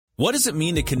What does it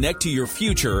mean to connect to your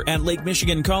future at Lake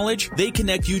Michigan College? They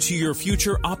connect you to your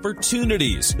future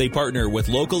opportunities. They partner with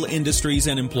local industries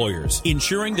and employers,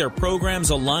 ensuring their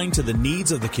programs align to the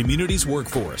needs of the community's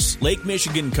workforce. Lake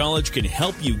Michigan College can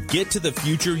help you get to the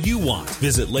future you want.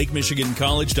 Visit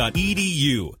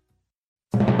lakemichigancollege.edu.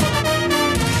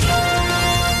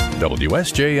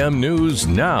 WSJM News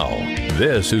Now.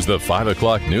 This is the 5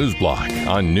 o'clock news block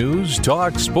on News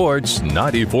Talk Sports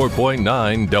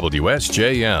 94.9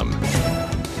 WSJM.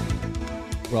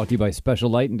 Brought to you by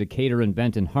Special Light in Decatur and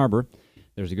Benton Harbor.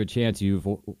 There's a good chance you've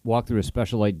walked through a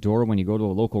Special Light door when you go to a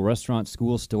local restaurant,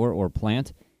 school, store, or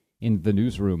plant. In the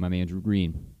newsroom, I'm Andrew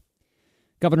Green.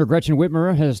 Governor Gretchen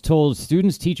Whitmer has told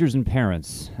students, teachers, and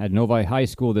parents at Novi High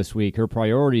School this week her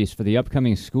priorities for the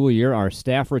upcoming school year are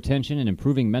staff retention and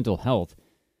improving mental health.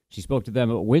 She spoke to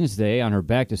them Wednesday on her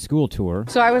back-to-school tour.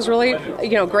 So I was really,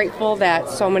 grateful that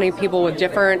so many people with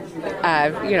different,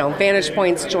 vantage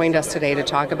points joined us today to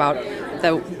talk about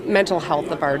the mental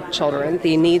health of our children,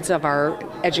 the needs of our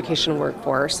education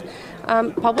workforce,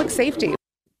 public safety.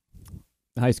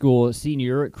 High school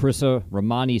senior Carissa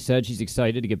Romani said she's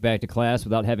excited to get back to class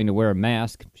without having to wear a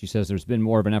mask. She says there's been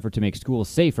more of an effort to make schools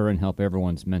safer and help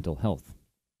everyone's mental health.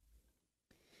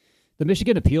 The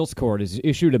Michigan Appeals Court has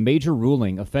issued a major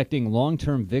ruling affecting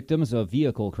long-term victims of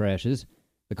vehicle crashes.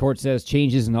 The court says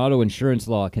changes in auto insurance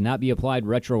law cannot be applied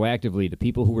retroactively to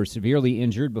people who were severely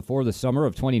injured before the summer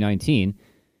of 2019.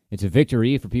 It's a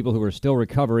victory for people who are still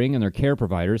recovering and their care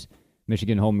providers.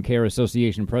 Michigan Home Care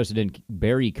Association President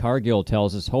Barry Cargill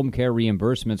tells us home care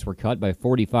reimbursements were cut by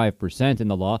 45% in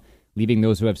the law, leaving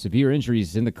those who have severe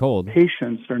injuries in the cold.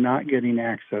 Patients are not getting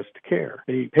access to care.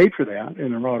 They paid for that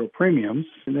in their auto premiums,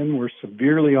 and then were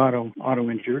severely auto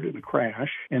injured in a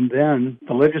crash. And then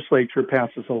the legislature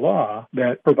passes a law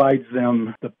that provides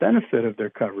them the benefit of their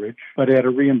coverage, but at a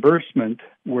reimbursement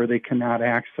where they cannot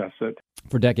access it.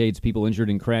 For decades, people injured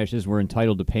in crashes were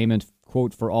entitled to payment,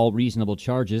 quote, for all reasonable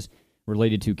charges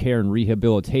related to care and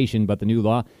rehabilitation, but the new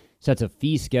law sets a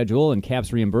fee schedule and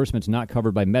caps reimbursements not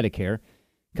covered by Medicare.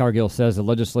 Cargill says the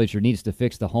legislature needs to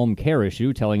fix the home care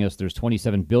issue, telling us there's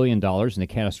 $27 billion in the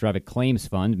catastrophic claims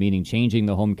fund, meaning changing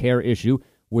the home care issue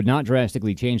would not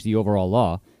drastically change the overall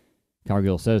law.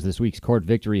 Cargill says this week's court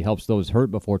victory helps those hurt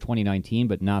before 2019,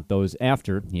 but not those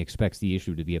after. He expects the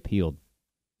issue to be appealed.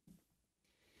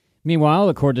 Meanwhile,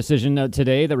 a court decision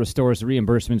today that restores the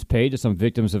reimbursements paid to some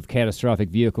victims of catastrophic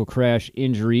vehicle crash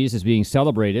injuries is being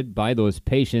celebrated by those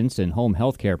patients and home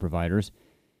health care providers.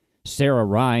 Sarah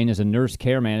Ryan is a nurse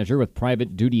care manager with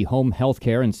private duty home health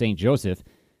care in St. Joseph.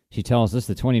 She tells us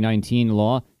the 2019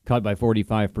 law cut by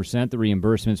 45% the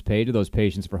reimbursements paid to those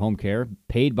patients for home care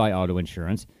paid by auto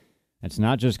insurance. That's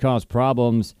not just caused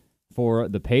problems for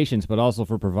the patients, but also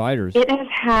for providers. It has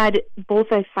had both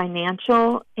a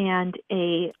financial and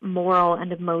a moral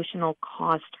and emotional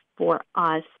cost for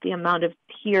us. The amount of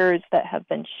tears that have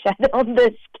been shed on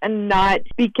this cannot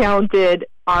be counted.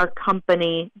 Our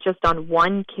company, just on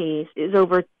one case, is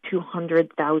over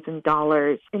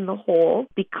 $200,000 in the hole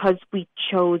because we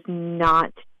chose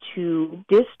not to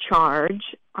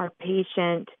discharge our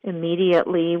patient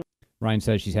immediately. Ryan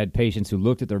says she's had patients who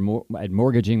looked at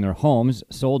mortgaging their homes,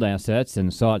 sold assets,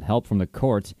 and sought help from the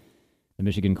courts. The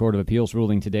Michigan Court of Appeals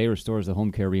ruling today restores the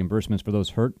home care reimbursements for those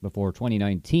hurt before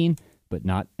 2019, but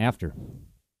not after.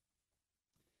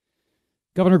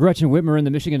 Governor Gretchen Whitmer and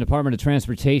the Michigan Department of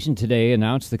Transportation today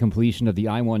announced the completion of the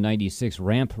I-196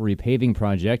 ramp repaving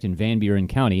project in Van Buren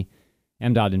County.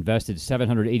 MDOT invested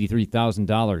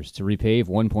 $783,000 to repave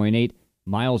 1.8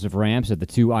 miles of ramps at the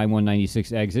two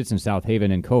I-196 exits in South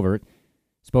Haven and Covert.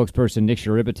 Spokesperson Nick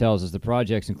Sharippa tells us the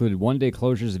projects included one-day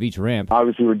closures of each ramp.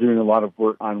 Obviously, we're doing a lot of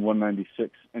work on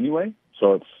 196 anyway,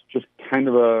 so it's just kind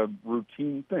of a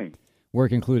routine thing.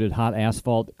 Work included hot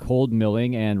asphalt, cold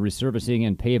milling, and resurfacing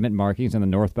and pavement markings on the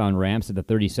northbound ramps at the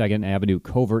 32nd Avenue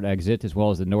Covert exit, as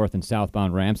well as the north and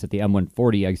southbound ramps at the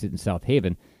M140 exit in South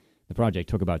Haven. The project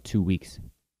took about 2 weeks.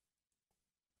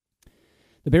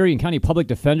 The Berrien County Public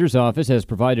Defender's Office has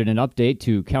provided an update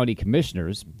to county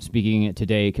commissioners. Speaking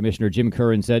today, Commissioner Jim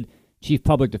Curran said Chief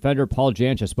Public Defender Paul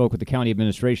Jancha spoke with the County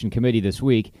Administration Committee this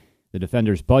week. The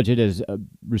Defender's budget has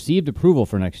received approval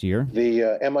for next year.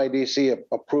 The MIDC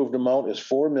approved amount is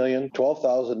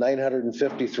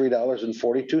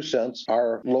 $4,012,953.42.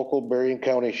 Our local Berrien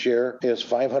County share is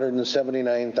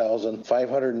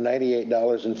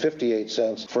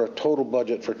 $579,598.58 for a total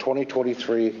budget for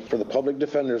 2023 for the Public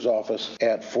Defender's Office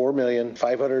at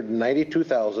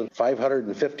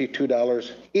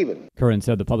 $4,592,552 even. Curran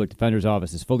said the Public Defender's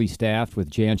Office is fully staffed, with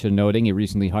Jancha noting he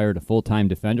recently hired a full-time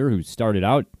defender who started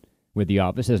out with the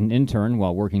office as an intern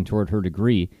while working toward her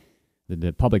degree.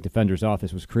 The Public Defender's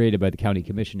Office was created by the County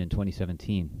Commission in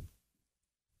 2017.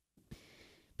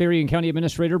 Berrien County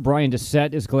Administrator Brian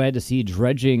Dissett is glad to see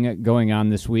dredging going on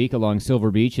this week along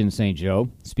Silver Beach in St. Joe.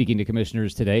 Speaking to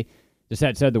commissioners today,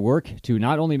 Dissett said the work to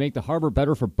not only make the harbor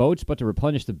better for boats, but to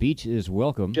replenish the beach is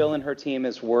welcome. Jill and her team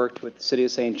has worked with the City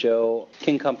of St. Joe.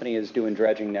 King Company is doing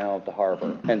dredging now of the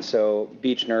harbor. And so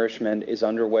beach nourishment is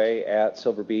underway at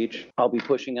Silver Beach. I'll be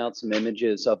pushing out some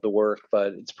images of the work,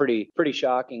 but it's pretty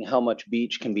shocking how much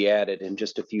beach can be added in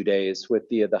just a few days with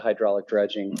the hydraulic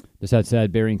dredging. Dissett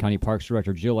said Berrien County Parks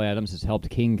Director Jill Adams has helped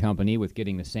King Company with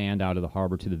getting the sand out of the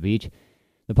harbor to the beach.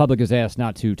 The public is asked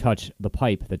not to touch the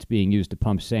pipe that's being used to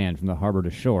pump sand from the harbor to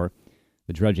shore.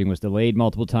 The dredging was delayed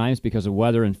multiple times because of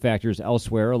weather and factors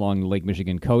elsewhere along the Lake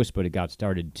Michigan coast, but it got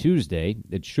started Tuesday.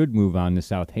 It should move on to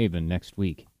South Haven next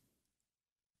week.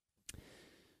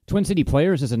 Twin City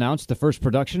Players has announced the first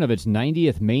production of its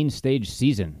 90th main stage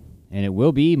season, and it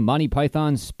will be Monty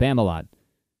Python's Spam-A-Lot.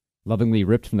 Lovingly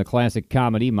ripped from the classic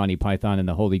comedy Monty Python and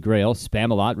the Holy Grail,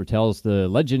 Spam-A-Lot retells the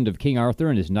legend of King Arthur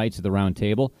and his Knights of the Round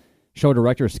Table. Show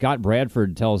director Scott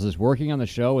Bradford tells us working on the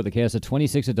show with a cast of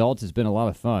 26 adults has been a lot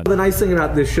of fun. The nice thing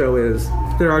about this show is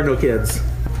there are no kids.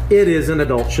 It is an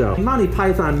adult show. Monty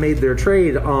Python made their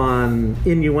trade on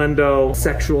innuendo,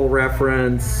 sexual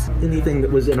reference, anything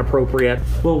that was inappropriate.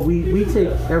 Well, we take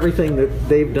everything that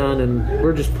they've done and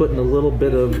we're just putting a little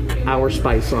bit of our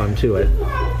spice onto it.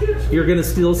 You're going to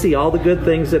still see all the good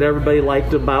things that everybody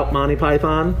liked about Monty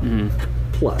Python,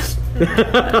 plus.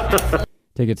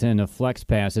 Tickets and Flex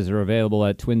Passes are available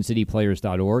at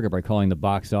twincityplayers.org or by calling the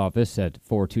box office at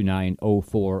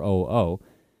 429-0400.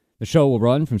 The show will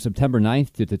run from September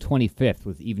 9th to the 25th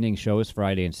with evening shows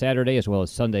Friday and Saturday as well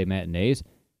as Sunday matinees.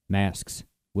 Masks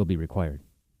will be required.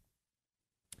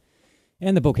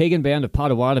 And the Pokagon Band of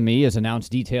Potawatomi has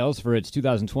announced details for its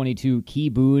 2022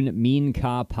 Keyboon Mean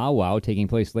Ka Powwow taking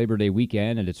place Labor Day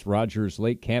weekend at its Rogers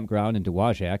Lake Campground in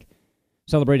Dowagiac.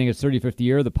 Celebrating its 35th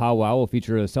year, the powwow will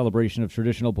feature a celebration of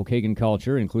traditional Pokagon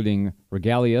culture, including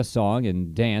regalia, song,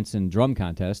 and dance and drum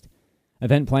contest.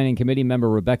 Event Planning Committee member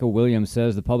Rebecca Williams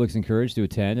says the public's encouraged to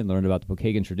attend and learn about the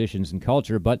Pokagon traditions and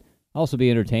culture, but also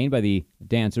be entertained by the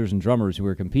dancers and drummers who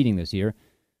are competing this year.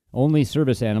 Only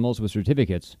service animals with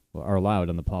certificates are allowed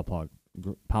on the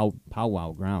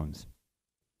powwow grounds.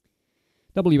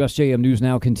 WSJM News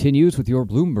Now continues with your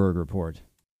Bloomberg report.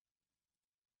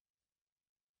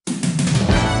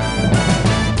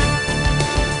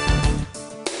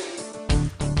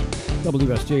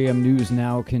 WSJM News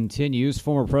Now continues.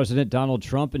 Former President Donald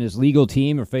Trump and his legal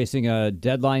team are facing a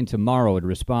deadline tomorrow to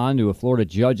respond to a Florida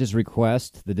judge's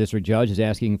request. The district judge is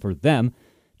asking for them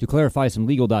to clarify some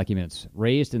legal documents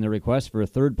raised in the request for a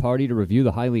third party to review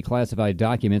the highly classified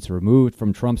documents removed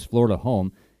from Trump's Florida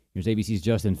home. Here's ABC's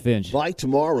Justin Finch. By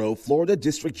tomorrow, Florida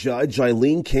District Judge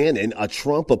Eileen Cannon, a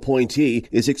Trump appointee,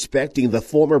 is expecting the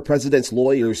former president's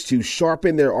lawyers to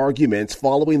sharpen their arguments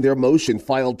following their motion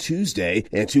filed Tuesday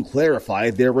and to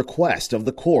clarify their request of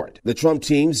the court. The Trump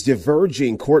team's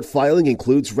diverging court filing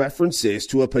includes references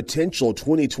to a potential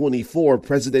 2024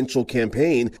 presidential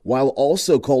campaign, while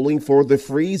also calling for the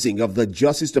freezing of the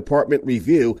Justice Department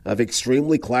review of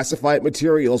extremely classified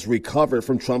materials recovered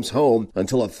from Trump's home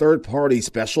until a third-party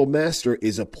special master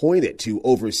is appointed to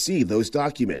oversee those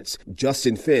documents.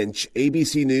 Justin Finch,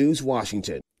 ABC News,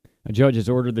 Washington. A judge has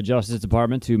ordered the Justice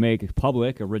Department to make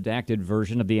public a redacted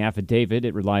version of the affidavit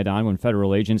it relied on when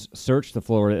federal agents searched the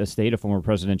Florida estate of former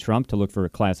President Trump to look for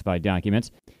classified documents.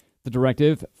 The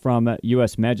directive from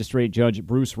U.S. Magistrate Judge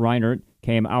Bruce Reinert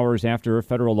came hours after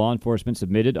federal law enforcement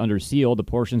submitted under seal the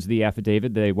portions of the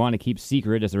affidavit they want to keep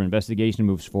secret as their investigation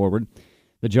moves forward.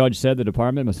 The judge said the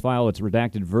department must file its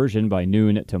redacted version by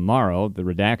noon tomorrow. The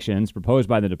redactions proposed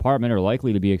by the department are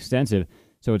likely to be extensive,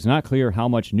 so it's not clear how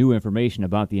much new information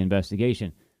about the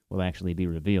investigation will actually be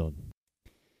revealed.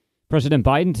 President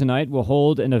Biden tonight will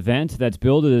hold an event that's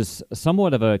billed as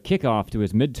somewhat of a kickoff to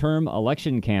his midterm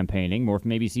election campaigning. More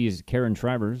from ABC's Karen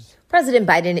Travers. President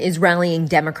Biden is rallying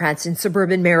Democrats in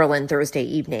suburban Maryland Thursday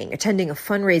evening, attending a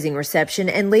fundraising reception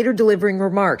and later delivering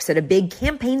remarks at a big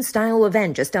campaign-style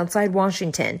event just outside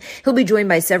Washington. He'll be joined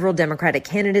by several Democratic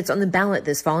candidates on the ballot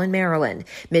this fall in Maryland.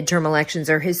 Midterm elections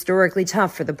are historically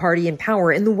tough for the party in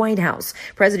power in the White House.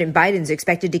 President Biden's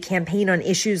expected to campaign on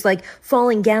issues like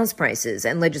falling gas prices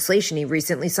and legislation he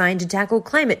recently signed to tackle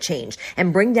climate change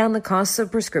and bring down the costs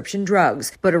of prescription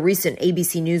drugs. But a recent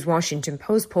ABC News Washington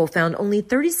Post poll found only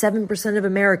 37% of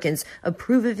Americans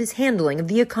approve of his handling of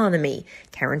the economy.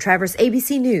 Karen Travers,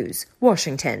 ABC News,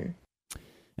 Washington.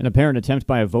 An apparent attempt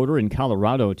by a voter in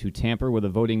Colorado to tamper with a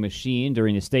voting machine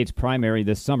during the state's primary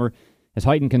this summer has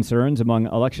heightened concerns among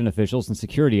election officials and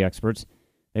security experts.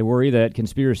 They worry that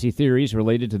conspiracy theories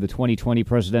related to the 2020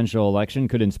 presidential election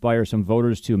could inspire some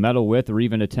voters to meddle with or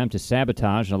even attempt to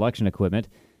sabotage election equipment.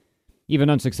 Even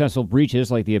unsuccessful breaches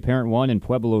like the apparent one in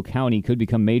Pueblo County could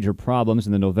become major problems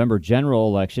in the November general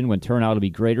election when turnout will be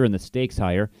greater and the stakes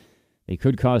higher. They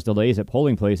could cause delays at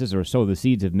polling places or sow the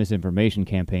seeds of misinformation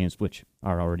campaigns, which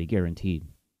are already guaranteed.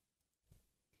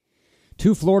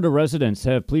 2 Florida residents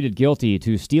have pleaded guilty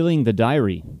to stealing the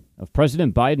diary of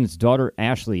President Biden's daughter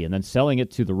Ashley and then selling it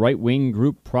to the right-wing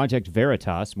group Project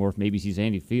Veritas. More from ABC's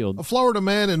Andy Field. A Florida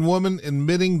man and woman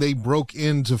admitting they broke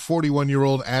into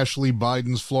 41-year-old Ashley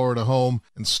Biden's Florida home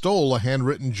and stole a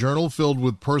handwritten journal filled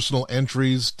with personal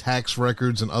entries, tax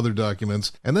records, and other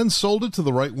documents, and then sold it to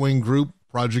the right-wing group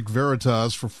Project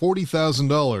Veritas for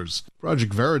 $40,000.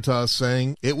 Project Veritas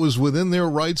saying it was within their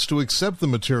rights to accept the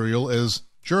material as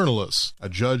journalists. A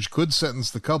judge could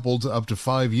sentence the couple to up to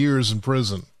 5 years in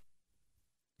prison.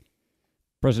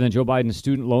 President Joe Biden's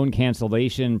student loan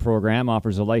cancellation program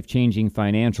offers a life-changing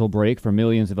financial break for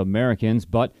millions of Americans,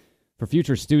 but for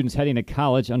future students heading to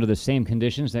college under the same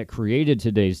conditions that created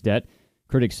today's debt,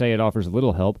 critics say it offers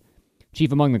little help.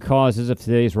 Chief among the causes of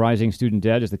today's rising student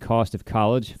debt is the cost of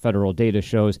college. Federal data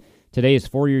shows today's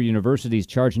four-year universities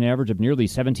charge an average of nearly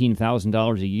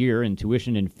 $17,000 a year in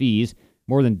tuition and fees,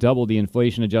 more than double the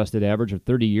inflation-adjusted average of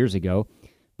 30 years ago.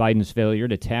 Biden's failure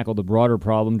to tackle the broader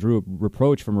problem drew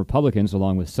reproach from Republicans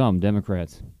along with some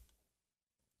Democrats.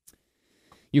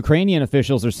 Ukrainian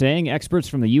officials are saying experts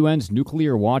from the UN's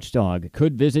nuclear watchdog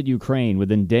could visit Ukraine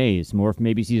within days. More from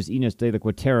ABC's Ines de la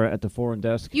Quatera at the Foreign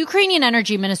Desk. Ukrainian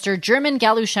Energy Minister German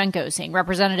Galushenko saying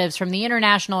representatives from the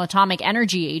International Atomic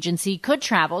Energy Agency could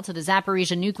travel to the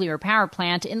Zaporizhzhia nuclear power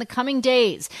plant in the coming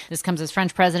days. This comes as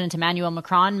French President Emmanuel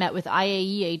Macron met with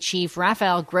IAEA Chief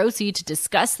Raphael Grossi to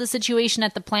discuss the situation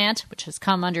at the plant, which has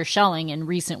come under shelling in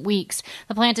recent weeks.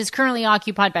 The plant is currently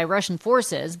occupied by Russian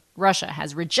forces. Russia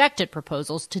has rejected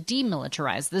proposals to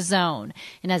demilitarize the zone.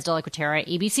 Ines de la Quatera,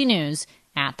 ABC News,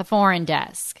 at the Foreign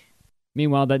Desk.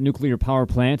 Meanwhile, that nuclear power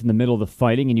plant in the middle of the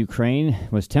fighting in Ukraine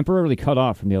was temporarily cut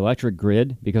off from the electric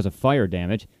grid because of fire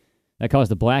damage. That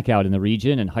caused a blackout in the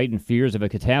region and heightened fears of a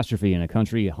catastrophe in a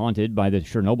country haunted by the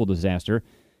Chernobyl disaster.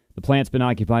 The plant's been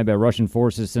occupied by Russian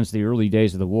forces since the early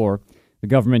days of the war. The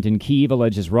government in Kyiv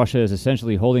alleges Russia is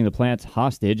essentially holding the plant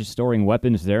hostage, storing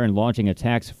weapons there and launching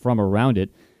attacks from around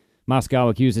it. Moscow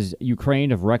accuses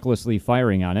Ukraine of recklessly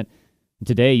firing on it.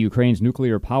 Today, Ukraine's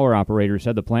nuclear power operator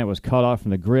said the plant was cut off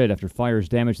from the grid after fires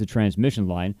damaged the transmission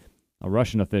line. A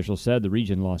Russian official said the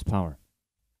region lost power.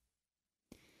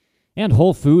 And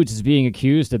Whole Foods is being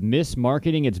accused of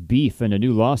mismarketing its beef in a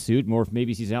new lawsuit. More from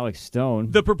ABC's Alex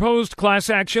Stone. The proposed class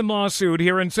action lawsuit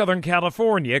here in Southern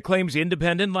California claims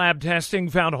independent lab testing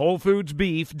found Whole Foods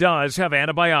beef does have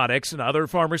antibiotics and other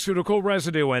pharmaceutical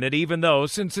residue in it, even though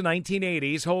since the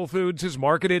 1980s, Whole Foods has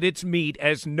marketed its meat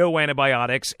as no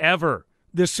antibiotics ever.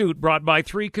 The suit, brought by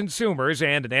 3 consumers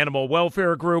and an animal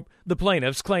welfare group, the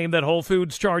plaintiffs claim that Whole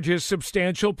Foods charges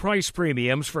substantial price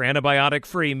premiums for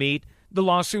antibiotic-free meat. The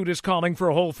lawsuit is calling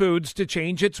for Whole Foods to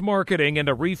change its marketing and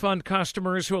to refund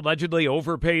customers who allegedly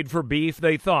overpaid for beef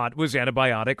they thought was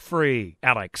antibiotic-free.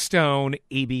 Alex Stone,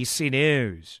 ABC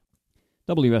News.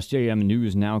 WSJM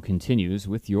News now continues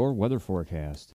with your weather forecast.